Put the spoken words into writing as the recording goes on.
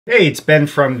Hey, it's Ben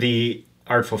from the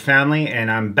Artful family,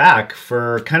 and I'm back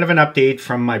for kind of an update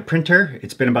from my printer.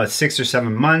 It's been about 6 or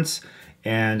 7 months,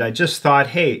 and I just thought,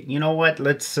 hey, you know what,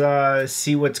 let's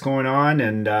see what's going on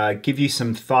and give you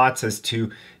some thoughts as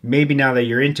to maybe now that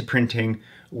you're into printing,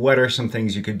 what are some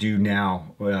things you could do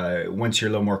now once you're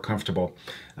a little more comfortable.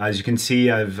 As you can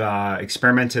see, I've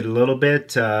experimented a little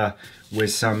bit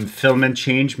with some filament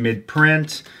change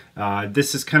mid-print.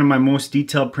 This is kind of my most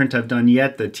detailed print I've done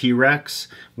yet, the T-Rex,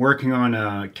 working on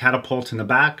a catapult in the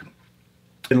back.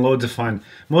 Been loads of fun.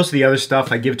 Most of the other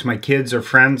stuff I give to my kids or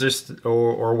friends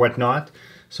or whatnot,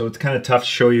 so it's kind of tough to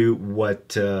show you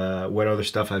what other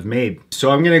stuff I've made.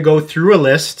 So I'm going to go through a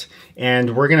list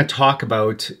and we're going to talk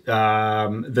about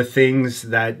the things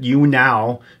that you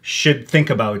now should think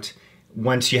about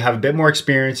once you have a bit more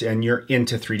experience and you're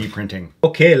into 3D printing.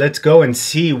 Okay, let's go and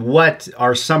see what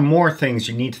are some more things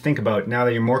you need to think about now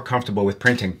that you're more comfortable with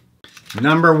printing.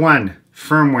 Number 1,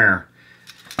 firmware.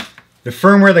 The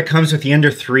firmware that comes with the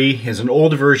Ender 3 is an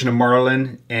older version of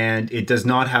Marlin, and it does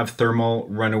not have thermal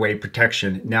runaway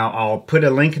protection. Now I'll put a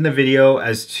link in the video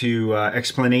as to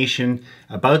explanation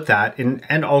about that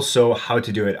and also how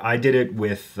to do it. I did it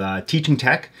with Teaching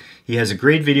Tech. He has a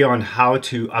great video on how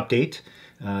to update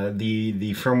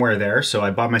the firmware there. So I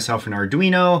bought myself an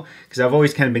Arduino because I've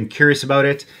always kind of been curious about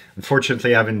it.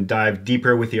 Unfortunately, I haven't dived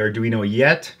deeper with the Arduino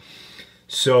yet.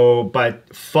 So,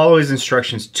 but follow his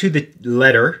instructions to the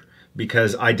letter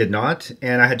because I did not,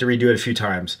 and I had to redo it a few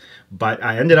times. But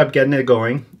I ended up getting it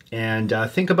going. And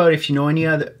think about if you know any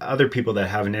other people that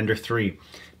have an Ender 3.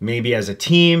 Maybe as a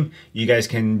team, you guys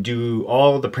can do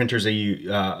all the printers that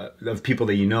you of people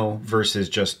that you know versus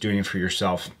just doing it for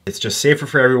yourself. It's just safer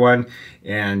for everyone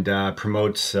and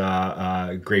promotes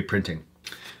great printing.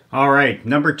 All right,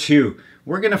 number 2,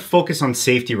 we're going to focus on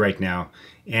safety right now.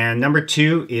 And number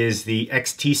 2 is the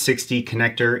XT60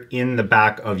 connector in the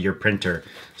back of your printer.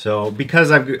 So because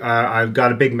I've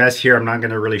got a big mess here, I'm not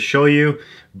going to really show you,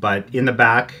 but in the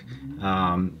back,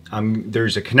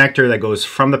 there's a connector that goes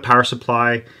from the power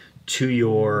supply to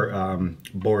your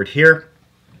board here,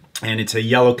 and it's a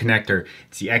yellow connector.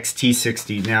 It's the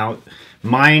XT60. Now,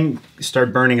 mine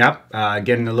start burning up,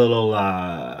 getting a little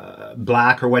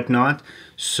black or whatnot.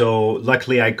 So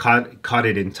luckily I caught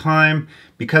it in time.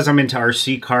 Because I'm into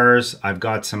RC cars, I've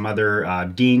got some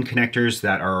other Dean connectors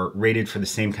that are rated for the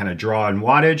same kind of draw and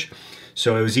wattage.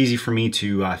 So it was easy for me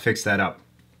to fix that up.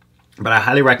 But I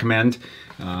highly recommend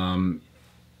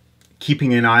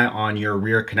keeping an eye on your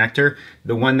rear connector.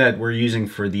 The one that we're using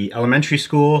for the elementary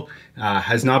school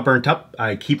has not burnt up.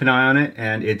 I keep an eye on it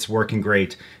and it's working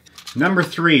great. Number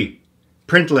 3,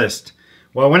 print list.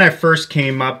 Well, when I first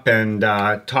came up and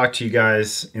talked to you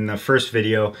guys in the first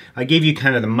video, I gave you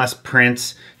kind of the must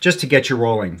prints just to get you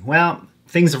rolling. Well,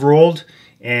 things have rolled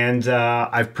and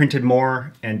I've printed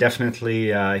more, and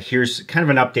definitely here's kind of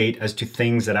an update as to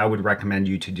things that I would recommend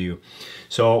you to do.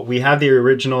 So we have the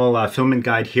original filament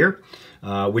guide here,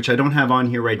 which I don't have on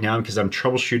here right now because I'm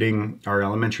troubleshooting our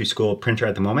elementary school printer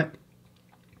at the moment.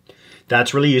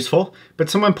 That's really useful, but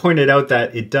someone pointed out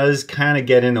that it does kind of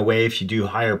get in the way if you do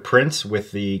higher prints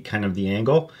with the kind of the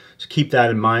angle, so keep that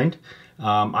in mind.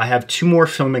 I have 2 more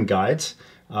filament guides.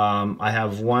 I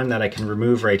have one that I can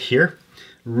remove right here.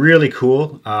 Really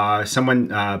cool. Someone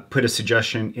put a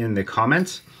suggestion in the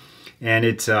comments, and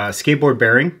it's Skateboard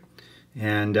Bearing,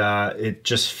 and it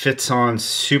just fits on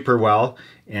super well.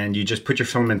 And you just put your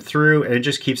filament through and it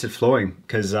just keeps it flowing,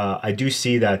 because I do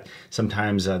see that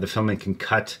sometimes the filament can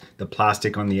cut the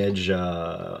plastic on the edge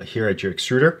here at your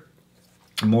extruder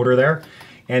motor there.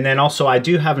 And then also I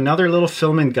do have another little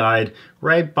filament guide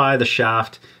right by the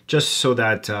shaft, just so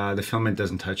that the filament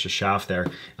doesn't touch the shaft there.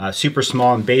 Super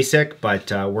small and basic,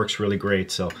 but works really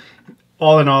great. So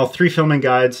all in all, 3 filament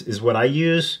guides is what I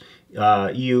use.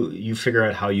 You figure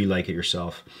out how you like it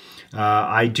yourself.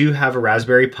 I do have a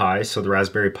Raspberry Pi, so the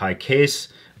Raspberry Pi case,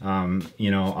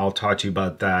 you know, I'll talk to you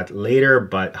about that later,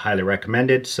 but highly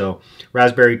recommended. So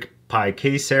Raspberry Pi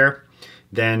case there.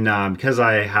 Then because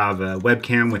I have a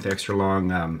webcam with extra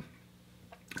long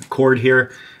cord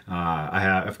here,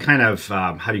 I've kind of,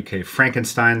 how do you say,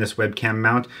 Frankenstein this webcam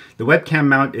mount. The webcam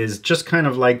mount is just kind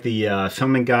of like the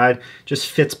filament guide, just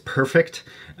fits perfect.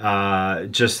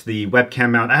 Just the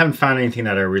webcam mount, I haven't found anything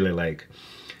that I really like.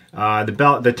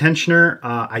 The tensioner,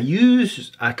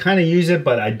 I kind of use it,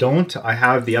 but I don't. I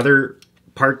have the other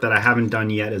part that I haven't done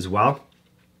yet as well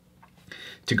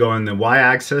to go on the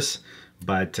y-axis,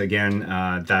 but again,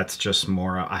 that's just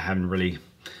more, I haven't really,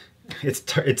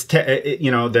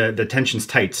 you know, the tension's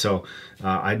tight, so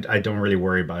I don't really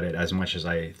worry about it as much as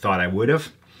I thought I would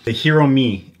have. The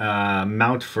Hiromi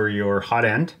mount for your hot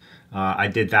end, I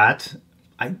did that.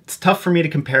 it's tough for me to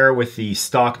compare with the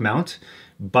stock mount,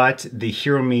 but the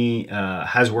Hiromi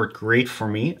has worked great for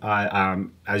me.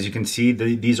 As you can see,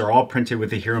 these are all printed with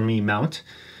the Hiromi mount.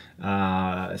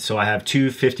 So I have two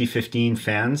 50-15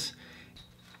 fans.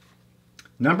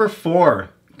 Number 4,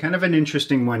 kind of an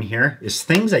interesting one here, is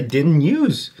things I didn't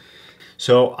use.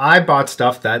 So I bought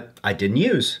stuff that I didn't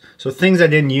use. So things I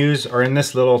didn't use are in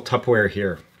this little Tupperware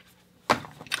here.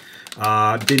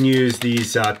 Didn't use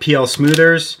these PL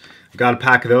smoothers. Got a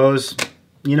pack of those.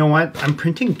 You know what? I'm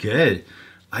printing good.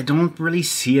 I don't really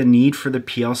see a need for the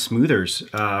PL smoothers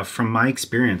from my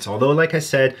experience. Although, like I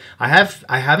said, I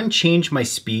haven't changed my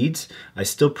speeds. I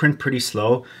still print pretty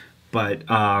slow, but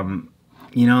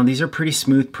you know, these are pretty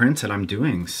smooth prints that I'm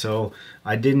doing, so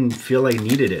I didn't feel I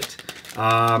needed it.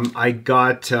 I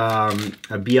got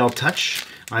a BL Touch.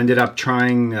 I ended up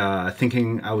trying,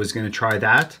 thinking I was going to try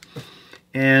that.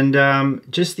 And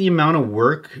just the amount of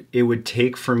work it would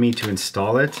take for me to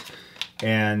install it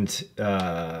and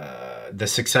the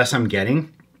success I'm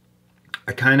getting,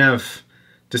 I kind of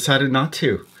decided not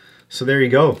to. So there you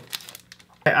go.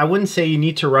 I wouldn't say you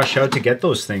need to rush out to get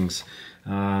those things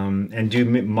and do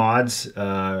mods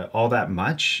all that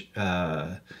much.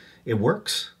 It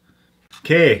works.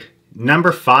 Okay,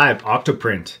 number 5,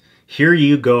 Octoprint. Here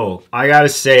you go. I gotta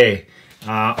say,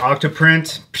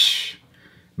 Octoprint, psh,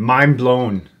 mind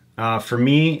blown. For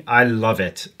me, I love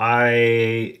it.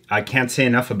 I can't say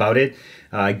enough about it.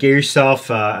 Get yourself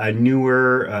a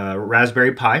newer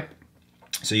Raspberry Pi.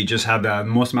 So you just have the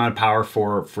most amount of power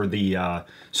for the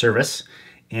service.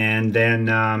 And then,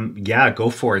 yeah, go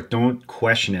for it. Don't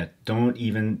question it. Don't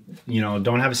even, you know,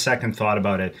 don't have a second thought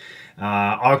about it.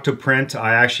 Octoprint,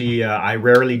 I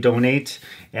rarely donate.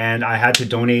 And I had to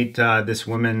donate this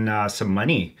woman some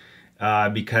money.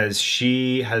 Because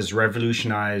she has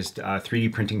revolutionized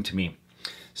 3D printing to me.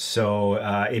 So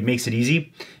it makes it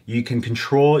easy. You can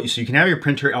control, so you can have your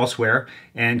printer elsewhere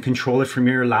and control it from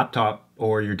your laptop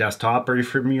or your desktop or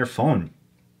from your phone.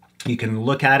 You can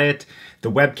look at it.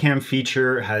 The webcam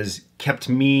feature has kept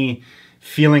me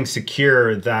feeling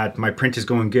secure that my print is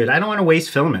going good. I don't want to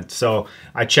waste filament, so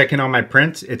I check in on my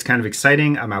print. It's kind of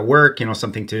exciting. I'm at work, you know,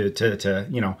 something to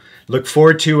you know, look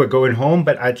forward to going home.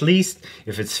 But at least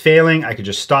if it's failing, I could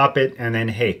just stop it, and then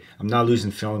hey, I'm not losing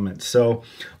filament. So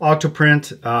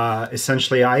Octoprint,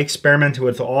 essentially, I experimented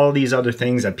with all these other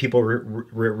things that people were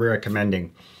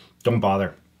recommending. Don't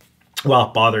bother. Well,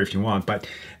 bother if you want, but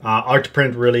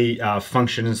Octoprint really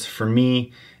functions for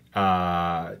me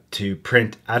to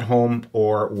print at home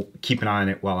or keep an eye on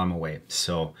it while I'm away.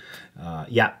 So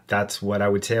yeah, that's what I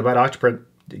would say about Octoprint.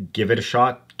 Give it a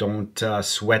shot. Don't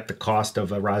sweat the cost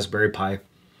of a Raspberry Pi.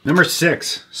 Number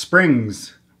 6,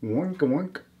 springs. Wonk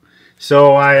wonk.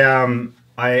 So I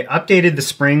updated the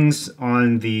springs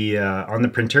on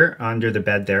the printer under the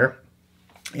bed there.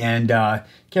 And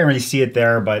can't really see it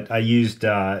there, but I used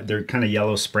they're kind of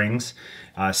yellow springs,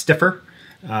 stiffer.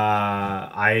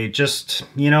 I just,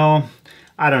 you know,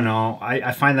 I don't know.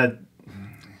 I find that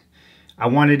I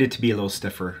wanted it to be a little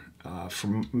stiffer,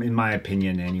 in my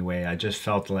opinion anyway. I just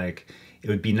felt like it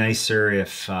would be nicer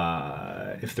if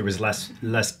there was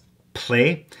less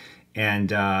play, and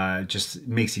just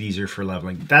makes it easier for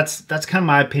leveling. That's kind of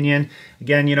my opinion.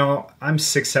 Again, you know, I'm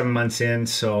 6-7 months in,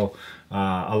 so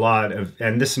a lot of,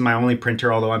 and this is my only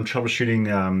printer, although I'm troubleshooting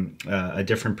a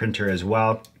different printer as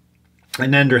well.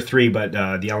 An Ender 3, but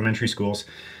the elementary schools.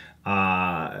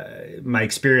 My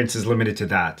experience is limited to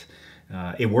that.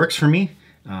 It works for me.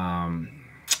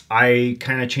 I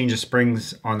kind of change the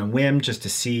springs on the whim just to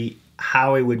see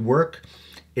how it would work.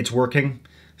 It's working,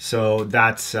 so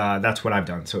that's what I've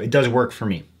done. So it does work for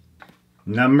me.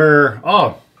 What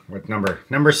number?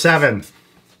 Number 7.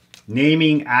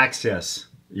 Naming axis.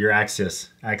 Your axes.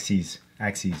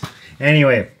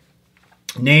 Anyway,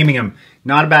 naming them.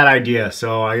 Not a bad idea.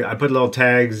 So I put little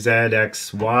tags, Z,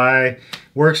 X, Y.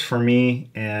 Works for me.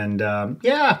 And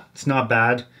yeah, it's not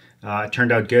bad. It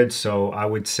turned out good. So I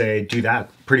would say do that.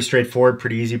 Pretty straightforward,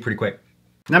 pretty easy, pretty quick.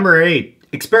 Number 8,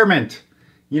 experiment.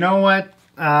 You know what?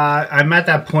 I'm at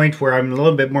that point where I'm a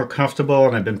little bit more comfortable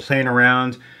and I've been playing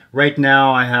around. Right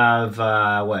now I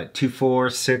have, 2, 4,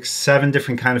 6, 7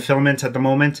 different kind of filaments at the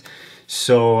moment.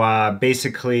 So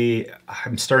basically,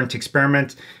 I'm starting to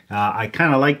experiment. I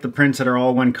kind of like the prints that are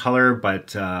all one color,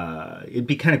 but it'd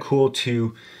be kind of cool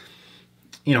to,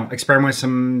 you know, experiment with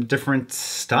some different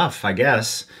stuff, I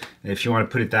guess, if you want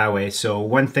to put it that way. So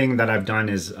one thing that I've done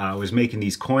is I was making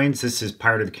these coins. This is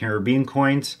part of the Caribbean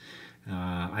coins.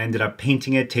 I ended up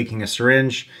painting it, taking a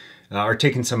syringe, or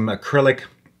taking some acrylic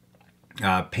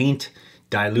paint,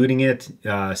 diluting it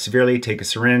severely, take a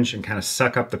syringe and kind of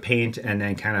suck up the paint, and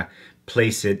then kind of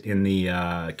place it in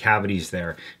the cavities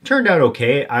there. Turned out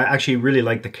okay. I actually really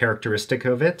like the characteristic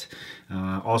of it.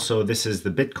 Also, this is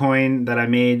the Bitcoin that I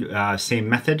made, same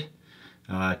method.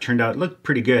 Turned out, looked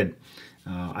pretty good.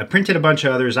 I printed a bunch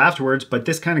of others afterwards, but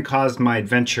this kind of caused my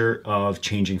adventure of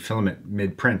changing filament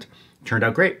mid-print. Turned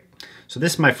out great. So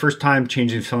this is my first time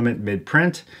changing filament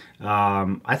mid-print.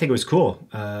 I think it was cool.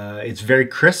 It's very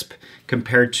crisp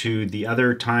compared to the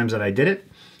other times that I did it,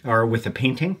 or with the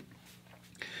painting,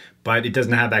 but it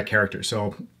doesn't have that character.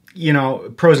 So, you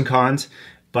know, pros and cons,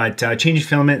 but changing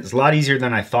filament is a lot easier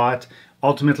than I thought.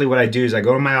 Ultimately, what I do is I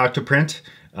go to my Octoprint,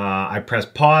 I press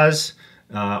pause,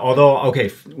 so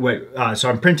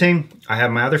I'm printing, I have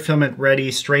my other filament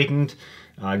ready, straightened,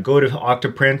 go to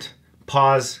Octoprint,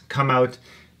 pause, come out,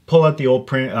 pull out the old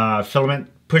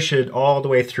filament, push it all the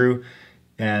way through,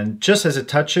 and just as it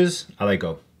touches, I let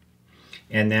go.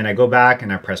 And then I go back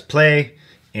and I press play,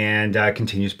 and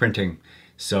continues printing.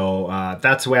 So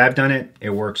that's the way I've done it.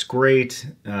 It works great.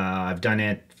 I've done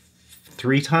it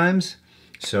 3 times.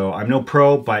 So I'm no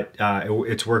pro, but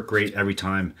it's worked great every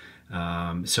time.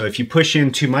 So if you push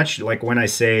in too much, like when I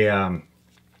say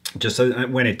just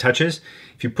when it touches,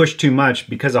 if you push too much,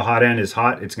 because the hot end is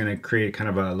hot, it's going to create kind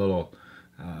of a little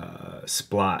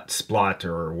splot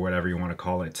or whatever you want to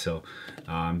call it. So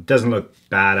doesn't look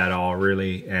bad at all,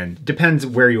 really, and depends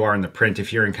where you are in the print.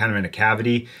 If you're in kind of in a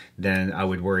cavity, then I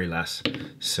would worry less.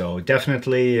 So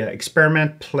definitely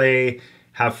experiment, play,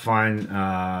 have fun,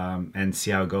 and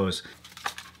see how it goes.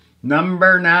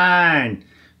 Number 9,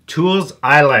 tools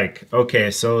I like. Okay,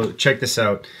 so check this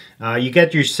out. You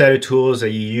get your set of tools that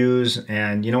you use,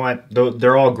 and you know what?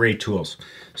 They're all great tools.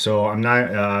 So I'm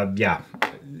not,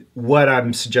 what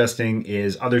I'm suggesting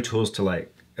is other tools to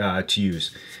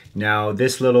use. Now,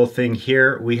 this little thing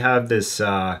here, we have this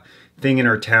thing in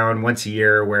our town once a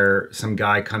year where some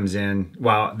guy comes in,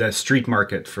 well, the street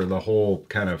market for the whole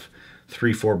kind of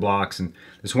 3-4 blocks, and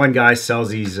this one guy sells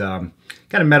these kind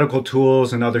of medical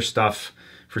tools and other stuff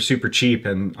for super cheap,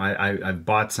 and I've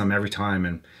bought some every time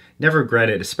and never regret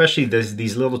it, especially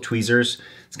these little tweezers.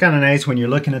 It's kind of nice when you're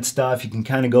looking at stuff, you can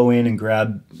kind of go in and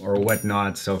grab or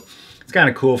whatnot, so it's kind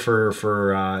of cool for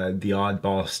the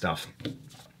oddball stuff.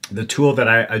 The tool that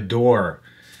I adore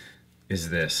is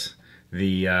this,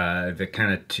 the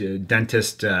kind of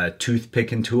dentist tooth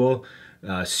picking tool.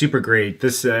 Super great.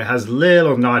 This has a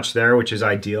little notch there, which is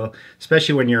ideal,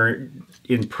 especially when you're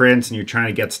in prints and you're trying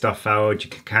to get stuff out. You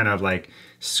can kind of like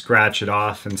scratch it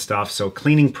off and stuff. So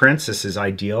cleaning prints, this is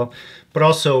ideal. But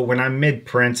also when I'm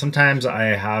mid-print, sometimes I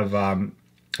have a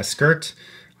skirt.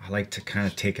 I like to kind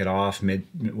of take it off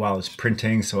while it's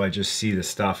printing, so I just see the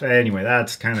stuff. Anyway,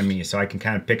 that's kind of me. So I can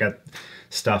kind of pick up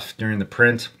stuff during the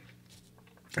print.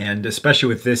 And especially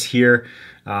with this here,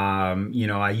 you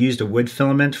know, I used a wood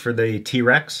filament for the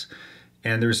T-Rex,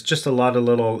 and there's just a lot of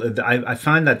little, I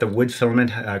find that the wood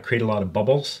filament create a lot of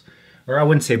bubbles, or I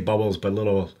wouldn't say bubbles, but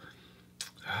little,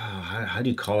 how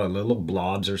do you call it, little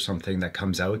blobs or something that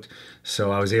comes out.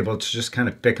 So I was able to just kind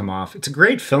of pick them off. It's a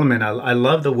great filament. I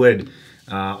love the wood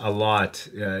a lot.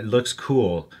 It looks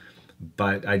cool,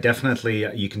 but I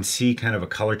definitely, you can see kind of a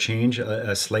color change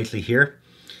slightly here.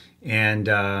 And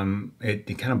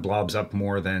it kind of blobs up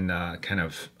more than kind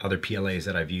of other PLAs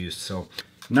that I've used. So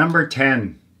number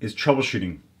 10 is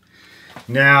troubleshooting.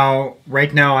 Now,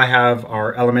 right now I have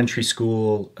our elementary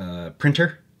school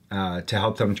printer to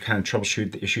help them kind of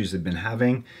troubleshoot the issues they've been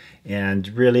having. And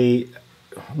really,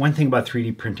 one thing about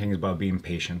 3D printing is about being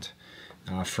patient.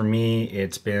 For me,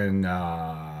 it's been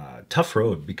a tough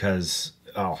road because,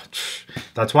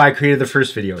 that's why I created the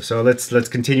first video. So let's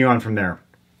continue on from there.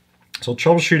 So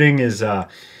troubleshooting is a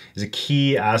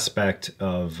key aspect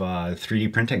of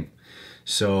 3D printing.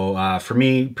 So for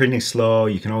me, printing slow,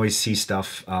 you can always see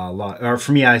stuff a lot. Or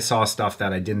for me, I saw stuff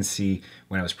that I didn't see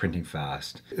when I was printing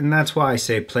fast. And that's why I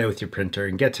say play with your printer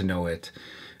and get to know it,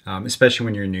 especially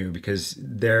when you're new, because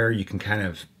there you can kind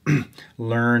of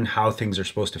learn how things are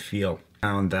supposed to feel. I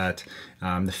found that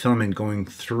the filament going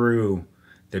through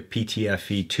the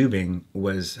Ptfe tubing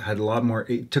had a lot more,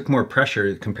 it took more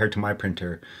pressure compared to my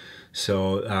printer.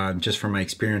 So just from my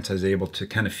experience, I was able to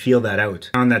kind of feel that out.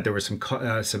 I found that there was some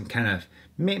kind of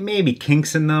maybe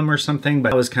kinks in them or something,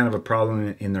 but that was kind of a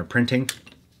problem in their printing.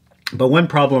 But one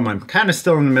problem I'm kind of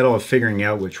still in the middle of figuring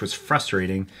out, which was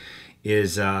frustrating,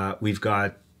 is we've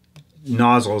got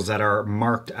nozzles that are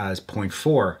marked as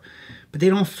 0.4, but they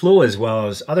don't flow as well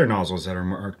as other nozzles that are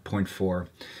marked 0.4.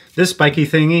 This spiky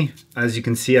thingy, as you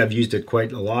can see, I've used it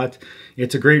quite a lot.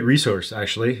 It's a great resource,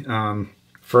 actually.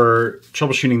 For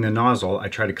troubleshooting the nozzle, I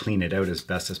try to clean it out as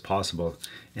best as possible.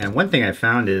 And one thing I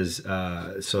found is,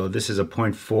 so this is a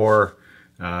 0.4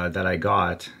 that I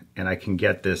got, and I can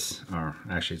get this, or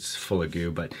actually it's full of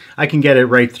goo, but I can get it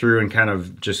right through and kind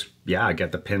of just, yeah,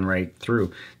 get the pin right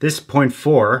through. This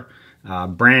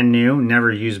 0.4, brand new,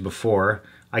 never used before,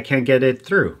 I can't get it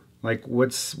through. Like,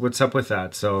 what's up with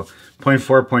that? So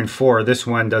 0.4, this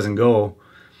one doesn't go,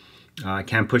 I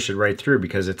can't push it right through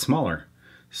because it's smaller.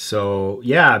 So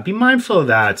yeah, be mindful of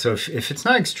that. So if it's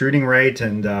not extruding right,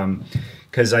 and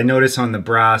because I noticed on the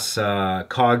brass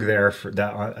cog there for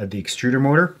that the extruder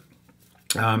motor,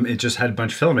 it just had a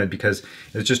bunch of filament because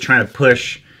it was just trying to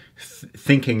push,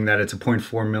 thinking that it's a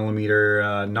 0.4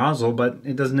 millimeter nozzle, but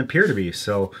it doesn't appear to be.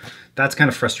 So that's kind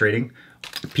of frustrating.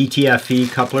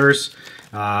 Ptfe couplers,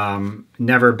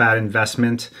 never a bad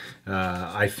investment.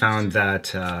 I found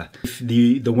that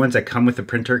the ones that come with the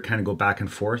printer kind of go back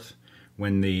and forth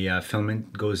when the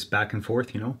filament goes back and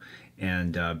forth, you know,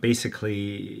 and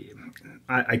basically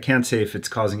I can't say if it's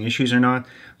causing issues or not.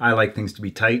 I like things to be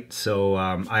tight, so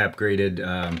I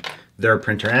upgraded their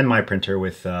printer and my printer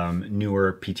with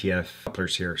newer Ptfe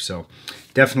couplers here. So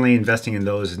definitely investing in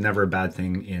those is never a bad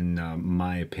thing in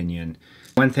my opinion.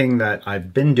 One thing that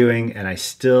I've been doing, and I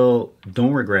still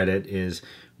don't regret it, is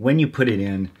when you put it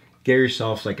in, get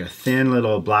yourself like a thin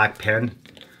little black pen.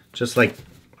 Just like,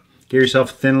 get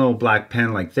yourself a thin little black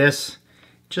pen like this.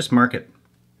 Just mark it.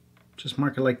 Just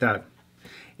mark it like that.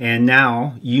 And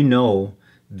now you know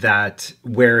that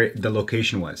where the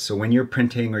location was. So when you're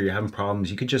printing or you're having problems,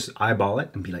 you could just eyeball it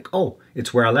and be like, oh,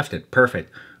 it's where I left it.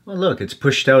 Perfect. Well, look, it's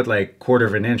pushed out like 1/4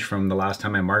 of an inch from the last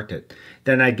time I marked it.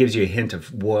 Then that gives you a hint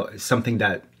of something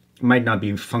that might not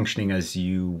be functioning as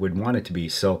you would want it to be.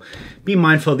 So be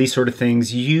mindful of these sort of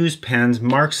things. Use pens,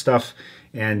 mark stuff,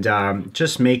 and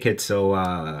just make it so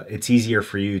it's easier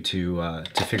for you to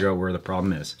figure out where the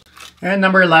problem is. And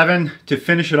number 11, to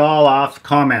finish it all off,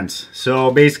 comments.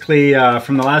 So basically,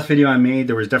 from the last video I made,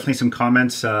 there was definitely some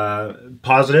comments,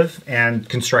 positive and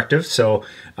constructive. So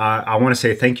I want to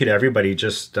say thank you to everybody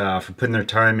just for putting their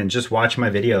time and just watching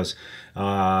my videos,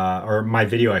 or my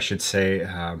video, I should say.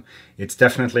 It's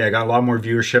definitely, I got a lot more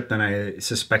viewership than I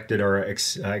suspected or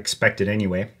expected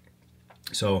anyway.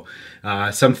 So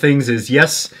some things is,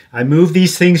 yes, I moved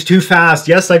these things too fast.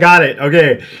 Yes, I got it.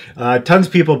 Okay. Tons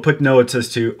of people put notes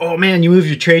as to, oh man, you moved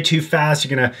your tray too fast.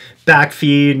 You're going to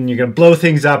backfeed and you're going to blow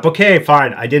things up. Okay,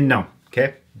 fine. I didn't know.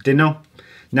 Okay. Didn't know.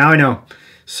 Now I know.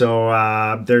 So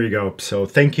there you go. So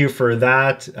thank you for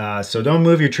that. So don't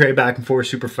move your tray back and forth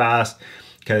super fast,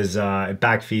 because it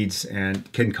backfeeds and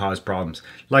can cause problems.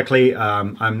 Luckily,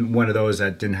 I'm one of those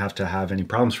that didn't have to have any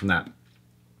problems from that.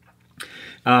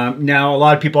 Now, a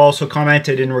lot of people also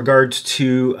commented in regards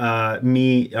to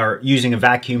me using a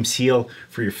vacuum seal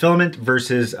for your filament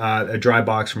versus a dry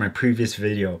box for my previous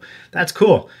video. That's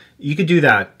cool. You could do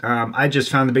that. I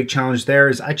just found the big challenge there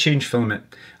is I changed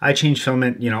filament. I changed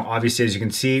filament, you know, obviously, as you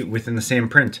can see, within the same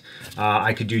print.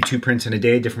 I could do 2 prints in a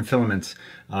day, different filaments.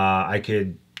 I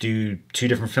could do 2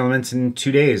 different filaments in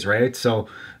 2 days, right? So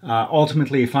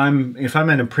ultimately, if I'm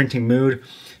in a printing mood,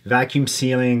 vacuum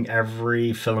sealing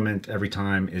every filament every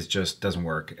time just doesn't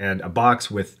work. And a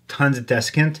box with tons of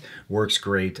desiccant works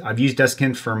great. I've used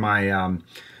desiccant for my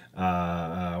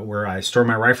where I store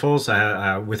my rifles.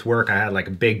 With work, I had like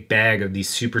a big bag of these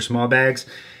super small bags,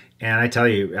 and I tell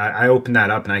you, I opened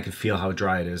that up and I could feel how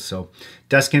dry it is. So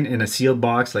desiccant in a sealed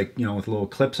box, like, you know, with little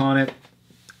clips on it,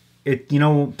 it, you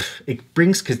know, it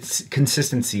brings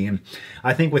consistency. And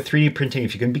I think with 3D printing,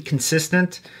 if you can be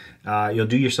consistent, you'll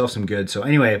do yourself some good. So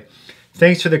anyway,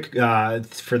 thanks for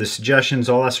the suggestions,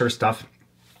 all that sort of stuff.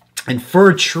 And for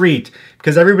a treat,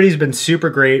 because everybody's been super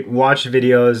great, watch the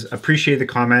videos, appreciate the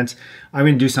comments, I'm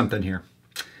going to do something here.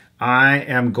 I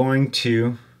am going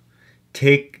to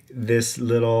take this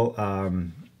little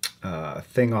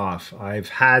thing off. I've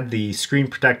had the screen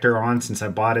protector on since I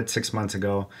bought it 6 months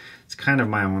ago. It's kind of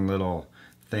my own little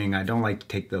thing. I don't like to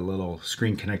take the little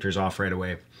screen connectors off right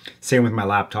away. Same with my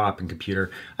laptop and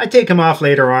computer. I take them off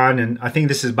later on, and I think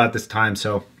this is about this time.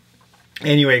 So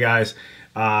anyway, guys,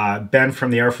 Ben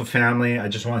from the Artful family, I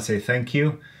just want to say thank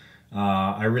you.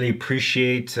 I really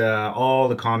appreciate all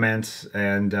the comments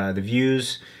and the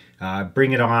views.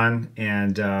 Bring it on.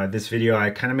 And this video, I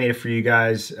kind of made it for you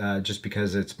guys just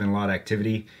because it's been a lot of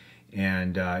activity.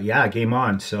 And yeah, game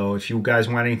on. So if you guys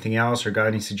want anything else or got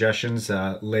any suggestions,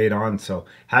 lay it on. So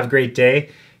have a great day,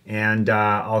 and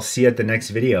I'll see you at the next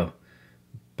video.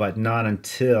 But not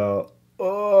until...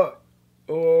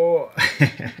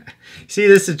 See,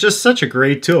 this is just such a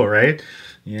great tool, right?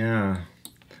 Yeah.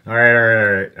 All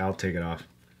right. I'll take it off.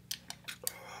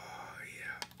 Oh,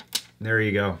 yeah. There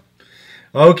you go.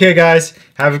 Okay, guys.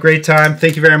 Have a great time.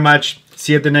 Thank you very much.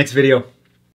 See you at the next video.